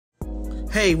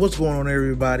Hey, what's going on,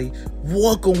 everybody?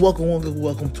 Welcome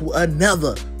to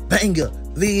another banger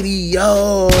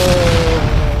video.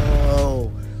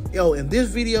 Yo, in this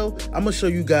video, I'm gonna show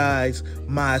you guys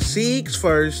my SIGs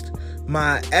first,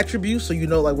 my attributes, so you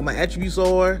know like what my attributes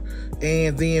are,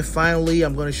 and then finally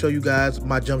I'm gonna show you guys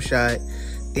my jump shot,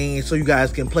 and so you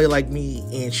guys can play like me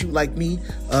and shoot like me.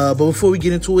 But before we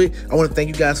get into it, I want to thank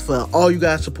you guys for all you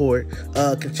guys' support.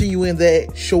 Continuing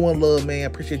that, showing love, man. I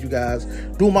appreciate you guys.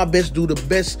 Doing my best, do the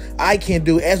best I can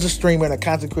do as a streamer and a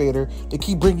content creator to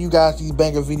keep bringing you guys these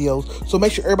banger videos. So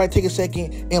make sure everybody take a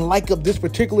second and like up this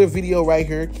particular video right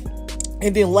here.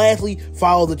 And then lastly,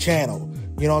 follow the channel.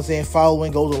 You know what I'm saying?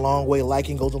 Following goes a long way.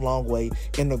 Liking goes a long way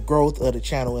in the growth of the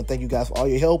channel. And thank you guys for all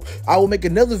your help. I will make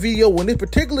another video when this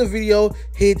particular video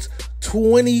hits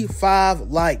 25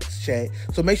 likes, chat.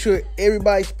 So make sure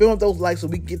everybody spam up those likes so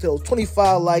we can get to those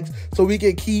 25 likes so we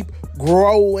can keep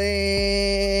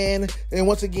growing. And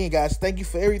once again, guys, thank you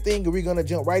for everything. And we're going to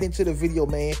jump right into the video,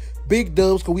 man. Big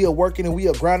dubs, because we are working and we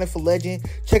are grinding for legend.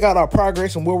 Check out our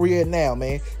progress and where we're at now,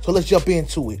 man. So let's jump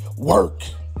into it. Work.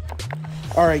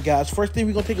 Alright guys, first thing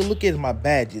we're going to take a look at is my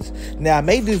badges. Now, I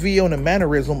made this video in the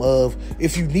mannerism of,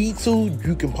 if you need to,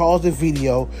 you can pause the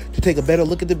video to take a better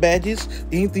look at the badges,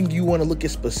 anything you want to look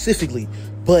at specifically.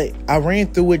 But I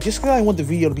ran through it just because I didn't want the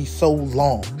video to be so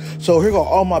long. So here go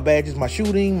all my badges, my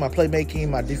shooting, my playmaking,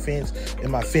 my defense,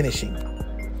 and my finishing.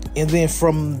 And then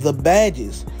from the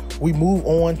badges, we move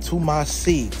on to my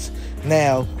SIGs.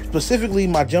 Now, specifically,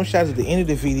 my jump shots at the end of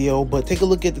the video, but take a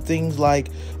look at the things like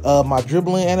my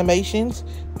dribbling animations,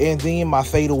 and then my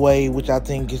fadeaway, which I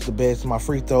think is the best, my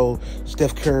free throw,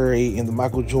 Steph Curry, and the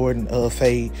Michael Jordan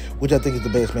fade, which I think is the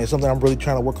best, man. Something I'm really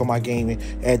trying to work on my game and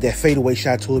add that fadeaway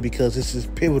shot to it, because this is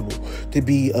pivotal to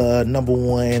be number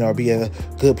one or be a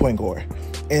good point guard.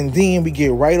 And then we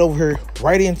get right over here,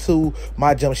 right into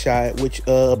my jump shot, which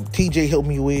TJ helped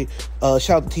me with.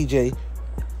 Shout out to TJ.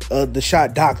 The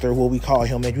shot doctor, what we call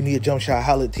him, man. You need a jump shot,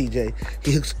 holla at TJ.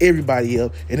 He hooks everybody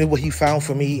up, and then what he found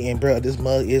for me, and bro, this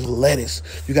mug is lettuce.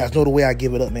 You guys know the way I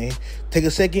give it up, man. Take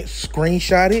a second,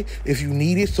 screenshot it if you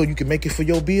need it, so you can make it for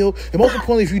your build. And most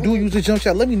importantly, if you do use the jump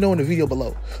shot, let me know in the video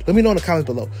below. Let me know in the comments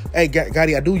below. Hey,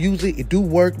 Gotti, I do use it. It do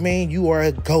work, man. You are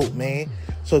a GOAT, man.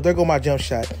 So there go my jump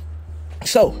shot.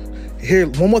 So here,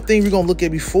 one more thing we're gonna look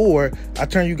at before I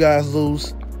turn you guys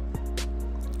loose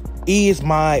is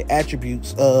my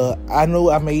attributes. I know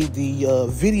I made the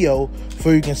video so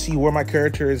you can see where my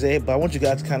character is at, but I want you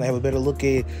guys to kind of have a better look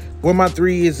at where my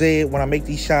 3 is at when I make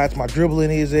these shots, my dribbling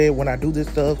is at when I do this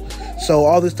stuff. So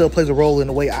all this stuff plays a role in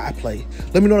the way I play.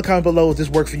 Let me know in the comment below if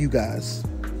this works for you guys.